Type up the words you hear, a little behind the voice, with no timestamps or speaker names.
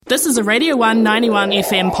This is a Radio 191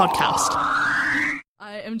 FM podcast.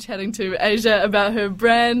 I am chatting to Asia about her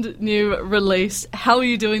brand new release. How are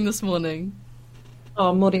you doing this morning?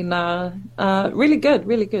 Oh, morena. Really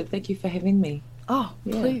good. Thank you for having me. Oh,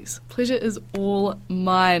 please. Pleasure is all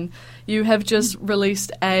mine. You have just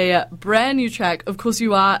released a brand new track. Of course,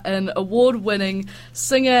 you are an award-winning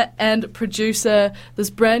singer and producer. This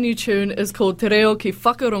brand new tune is called Te Reo ki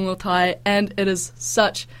Whakarongotai, and it is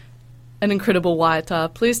such an incredible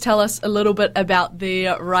waiata. Please tell us a little bit about the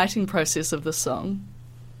writing process of this song.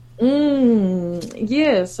 So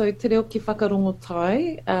Te Reo ki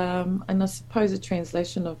Whakarongotai, and I suppose a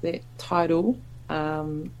translation of that title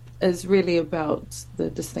is really about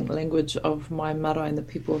the distinct language of my marae and the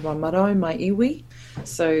people of my marae, my iwi.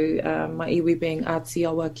 So my iwi being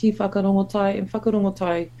Ātiawa ki Whakarongotai, and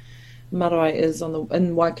Whakarongotai marae is in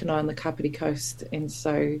Waikanae on the Kapiti coast. And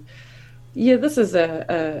so, this is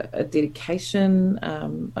a dedication,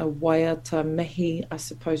 a waiata mihi, I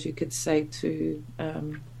suppose you could say, to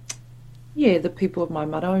the people of my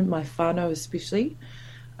marae, my whānau especially.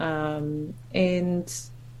 I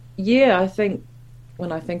think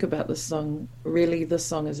when I think about this song, really this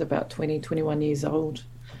song is about 21 years old.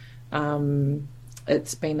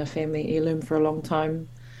 It's been a family heirloom for a long time.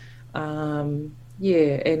 And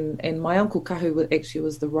my uncle Kahu actually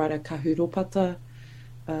was the writer Kahu Ropata,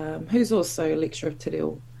 who's also a lecturer of Te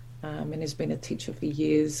Reo, and has been a teacher for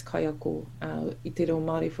years, kaiako i Te Reo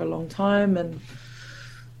Māori for a long time. And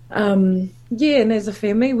as a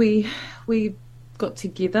family, we got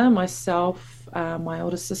together, myself, my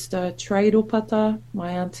older sister, Trey Ropata,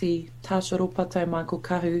 my auntie, Tasha Ropata, and my uncle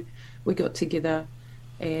Kahu. We got together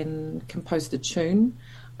and composed a tune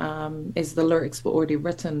as the lyrics were already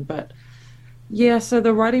written. But, so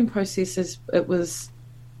the writing process it was,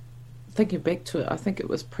 thinking back to it, I think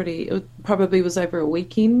it probably was over a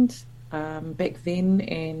weekend back then.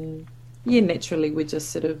 And, naturally we just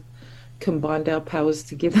sort of combined our powers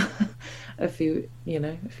together, if you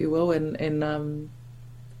will, and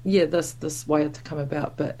this way to come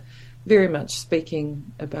about, but very much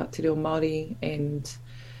speaking about Te Reo Māori and,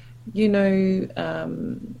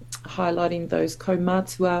 highlighting those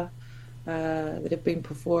kaumātua that have been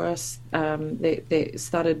before us, that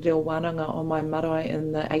started Reo Wānanga on my marae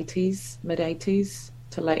in the 80s, mid-80s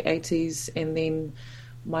to late 80s, and then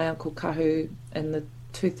my uncle Kahu in the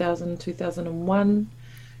 2001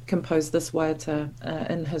 composed this waiata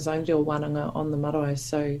in his own Reo Wānanga on the marae.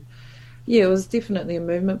 So it was definitely a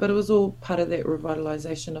movement, but it was all part of that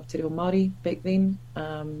revitalisation of Te Reo Māori back then.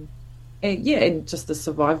 And just the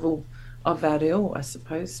survival of our reo, I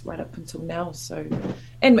suppose, right up until now. So,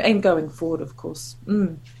 and going forward, of course.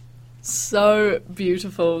 So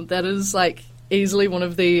beautiful. That is easily one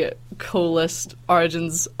of the coolest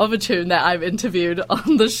origins of a tune that I've interviewed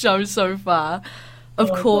on the show so far.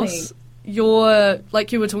 Of course, you're,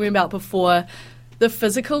 like you were talking about before, the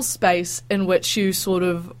physical space in which you sort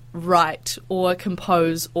of write or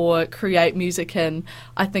compose or create music in,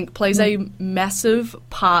 I think plays a massive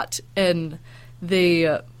part in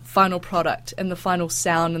the final product and the final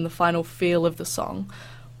sound and the final feel of the song.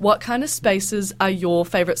 What kind of spaces are your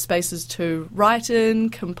favourite spaces to write in,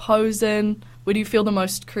 compose in? Where do you feel the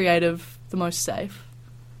most creative, the most safe?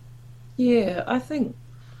 I think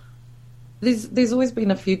there's always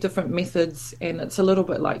been a few different methods, and it's a little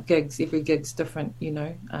bit like gigs. Every gig's different,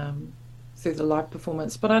 through the live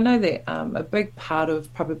performance. But I know that a big part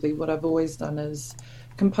of probably what I've always done is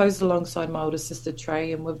composed alongside my older sister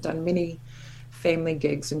Trey, and we've done many family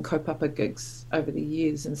gigs and kaupapa gigs over the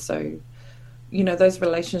years. And so, those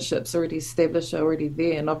relationships already established are already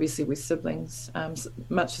there, and obviously we're siblings.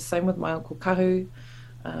 Much the same with my uncle Kahu.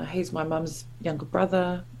 He's my mum's younger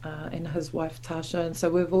brother, and his wife Tasha, and so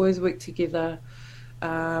we've always worked together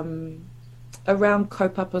around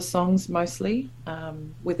kaupapa songs mostly,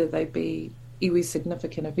 whether they be iwi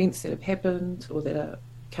significant events that have happened or that are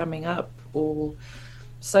coming up, or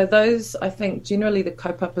so those, I think generally the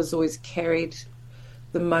kaupapas always carried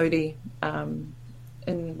the modi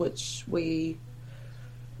in which we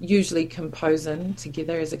usually compose in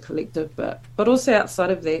together as a collective, but also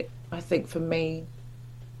outside of that, I think for me,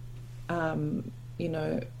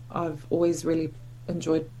 I've always really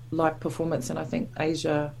enjoyed live performance, and I think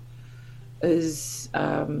Asia is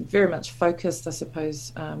very much focused, I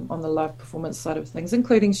suppose, on the live performance side of things,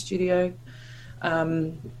 including studio.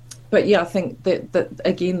 But I think that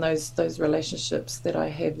again, those relationships that I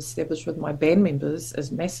have established with my band members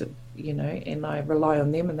is massive, and I rely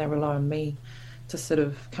on them and they rely on me to sort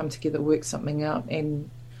of come together, work something out. And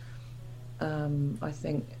I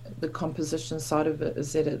think the composition side of it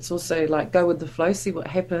is that it's also like go with the flow, see what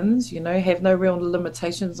happens, have no real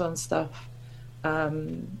limitations on stuff.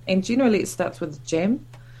 And generally it starts with jam.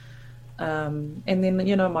 And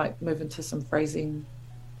then, I might move into some phrasing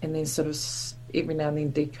and then sort of every now and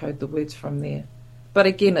then decode the words from there. But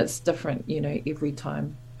again, it's different, every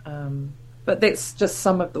time. But that's just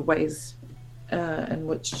some of the ways in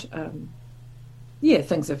which,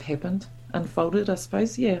 things have happened, unfolded, I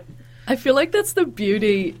suppose, yeah. I feel like that's the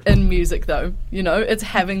beauty in music, though. It's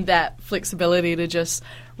having that flexibility to just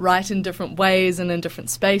write in different ways and in different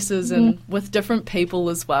spaces and with different people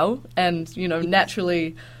as well. And,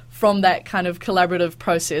 naturally from that kind of collaborative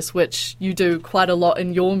process, which you do quite a lot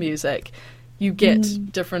in your music, you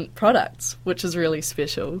get different products, which is really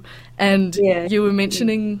special. And you were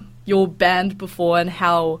mentioning your band before and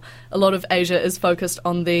how a lot of Asia is focused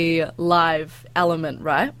on the live element,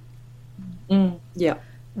 right? Yeah.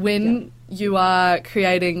 When you are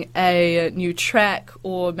creating a new track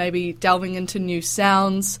or maybe delving into new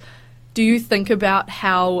sounds, do you think about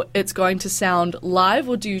how it's going to sound live,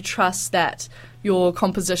 or do you trust that your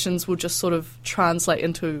compositions will just sort of translate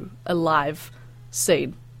into a live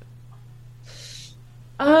scene?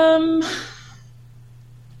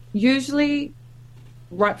 Usually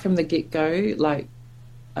right from the get-go,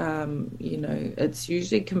 it's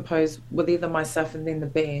usually composed with either myself and then the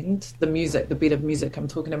band, the bit of music I'm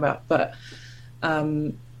talking about. But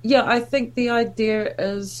I think the idea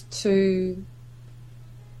is to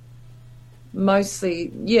mostly,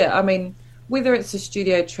 whether it's a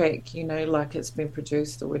studio track, like it's been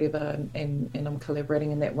produced or whatever, and I'm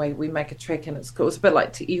collaborating in that way, we make a track and it's cool. It's a bit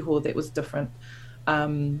like Te Reo, that was different.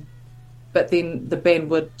 But then the band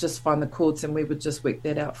would just find the chords and we would just work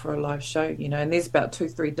that out for a live show, and there's about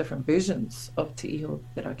 2-3 different versions of Te Reo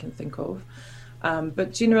that I can think of.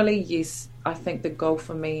 But generally, yes, I think the goal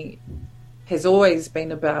for me has always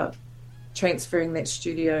been about transferring that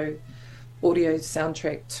studio audio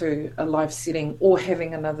soundtrack to a live setting, or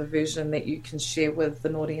having another version that you can share with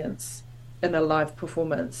an audience in a live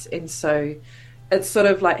performance. And so it's sort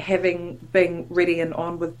of like being ready and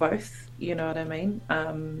on with both, you know what I mean?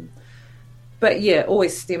 But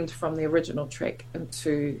always stemmed from the original track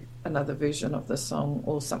into another version of the song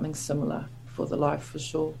or something similar for the live, for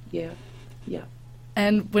sure. Yeah.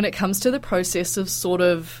 And when it comes to the process of sort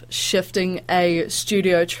of shifting a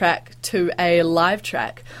studio track to a live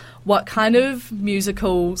track, what kind of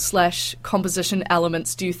musical / composition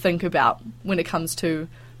elements do you think about when it comes to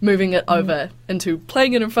moving it over into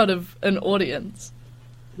playing it in front of an audience?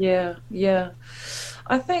 Yeah.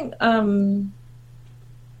 I think,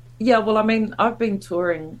 I've been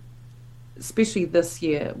touring, especially this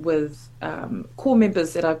year, with core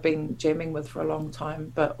members that I've been jamming with for a long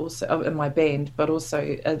time, but also in my band, but also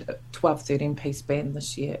a 12-13 piece band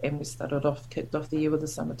this year. And we kicked off the year with a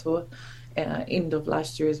summer tour, end of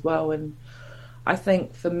last year as well. And I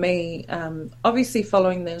think for me, obviously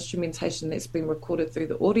following the instrumentation that's been recorded through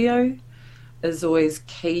the audio is always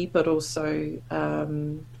key, but also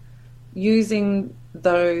using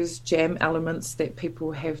those jam elements that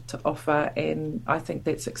people have to offer. And I think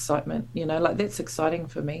that's excitement, that's exciting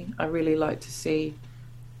for me. I really like to see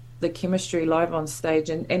the chemistry live on stage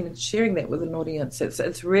and sharing that with an audience.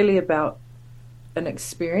 It's really about an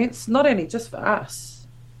experience, not only just for us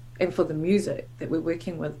and for the music that we're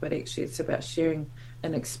working with, but actually it's about sharing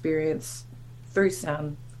an experience through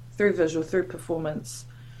sound, through visual, through performance,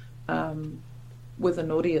 with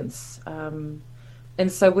an audience. And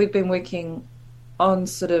so we've been working on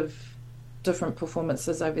sort of different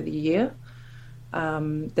performances over the year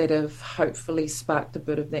that have hopefully sparked a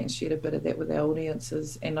bit of that and shared a bit of that with our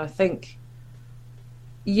audiences. And I think,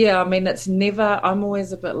 it's never, I'm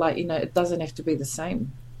always a bit like, it doesn't have to be the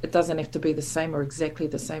same. It doesn't have to be the same or exactly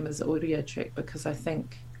the same as the audio track, because I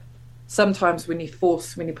think sometimes when you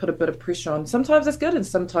put a bit of pressure on, sometimes it's good and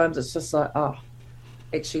sometimes it's just like,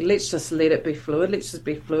 actually, let's just let it be fluid. Let's just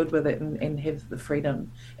be fluid with it and have the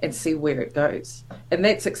freedom and see where it goes. And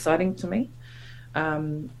that's exciting to me.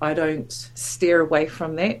 I don't steer away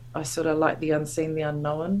from that. I sort of like the unseen, the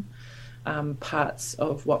unknown parts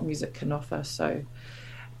of what music can offer. So,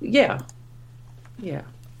 yeah.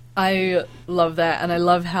 I love that, and I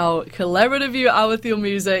love how collaborative you are with your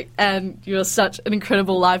music, and you're such an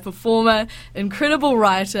incredible live performer, incredible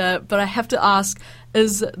writer. But I have to ask,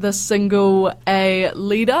 is the single a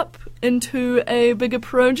lead up into a bigger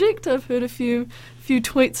project? I've heard a few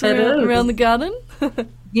tweets around the garden.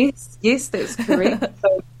 Yes, that's correct.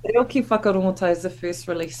 So Te Reo Whakarongotai is the first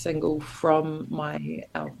release single from my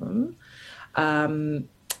album.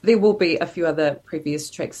 There will be a few other previous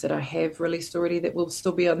tracks that I have released already that will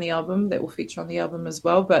still be on the album, that will feature on the album as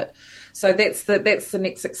well. But so that's the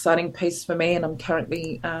next exciting piece for me, and I'm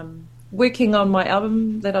currently working on my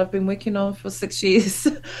album that I've been working on for 6 years.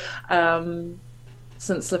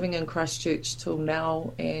 since living in Christchurch till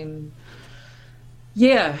now. And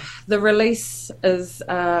yeah, the release is,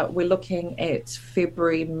 we're looking at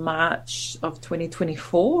February, March of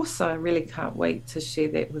 2024. So I really can't wait to share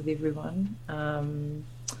that with everyone.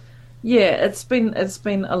 Yeah, it's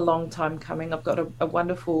been a long time coming. I've got a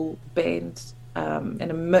wonderful band and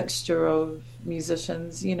a mixture of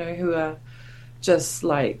musicians, you know, who are just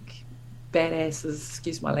like badasses,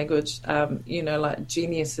 excuse my language, you know, like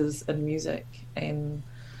geniuses in music. And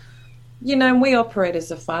you know, and we operate as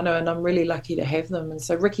a whānau, and I'm really lucky to have them. And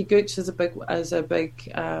so Ricky Gooch is a big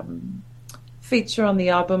feature on the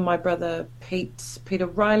album. My brother Peter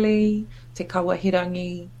Riley, Te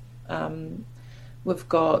Kawahirangi. We've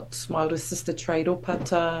got my older sister Trey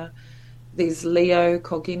Ropata. There's Leonardo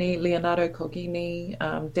Cogini,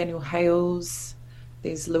 Daniel Hales.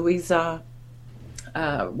 There's Louisa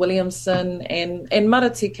Williamson, and Mara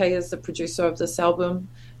TK is the producer of this album.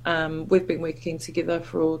 We've been working together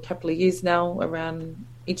for a couple of years now around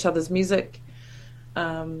each other's music,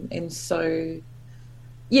 and so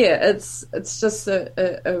yeah, it's just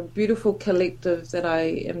a beautiful collective that I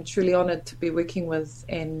am truly honoured to be working with,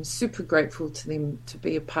 and super grateful to them to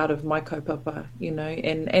be a part of my kaupapa, you know,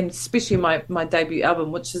 and especially my debut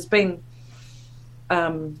album, which has been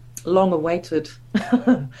long awaited.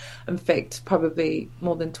 In fact, probably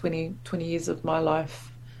more than 20 years of my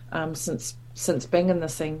life since being in the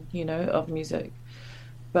scene, you know, of music.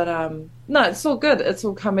 But no, it's all good. It's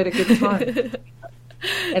all come at a good time.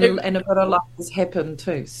 and a bit of life has happened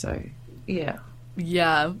too, so yeah.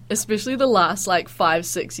 Yeah, especially the last like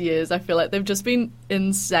 5-6 years, I feel like they've just been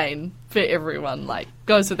insane for everyone, like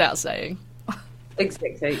goes without saying.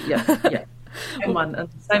 Exactly, yeah. Same one, in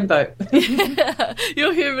the same boat. Yeah,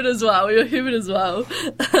 you're human as well.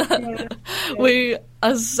 Yeah. We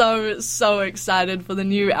are so excited for the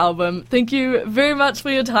new album. Thank you very much for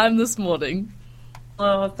your time this morning.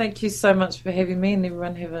 Oh, thank you so much for having me, and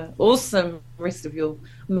everyone have an awesome rest of your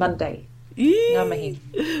Monday.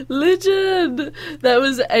 Legend! That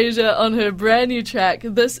was Asia on her brand new track.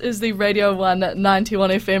 This is the Radio 1 91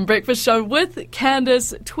 FM breakfast show with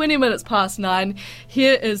Candice, 20 minutes past 9.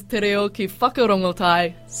 Here is Te Reo ki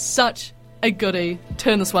Whakarongotai. Such a goodie.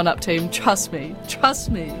 Turn this one up, team. Trust me.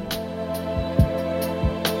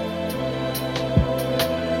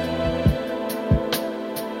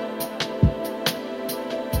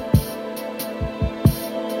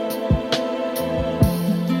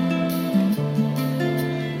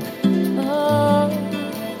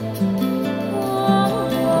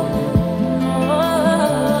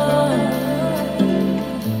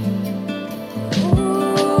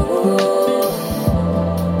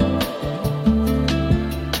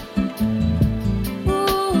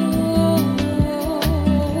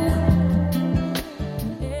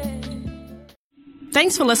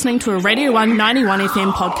 Thanks for listening to a Radio 1 91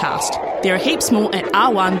 FM podcast. There are heaps more at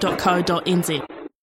r1.co.nz.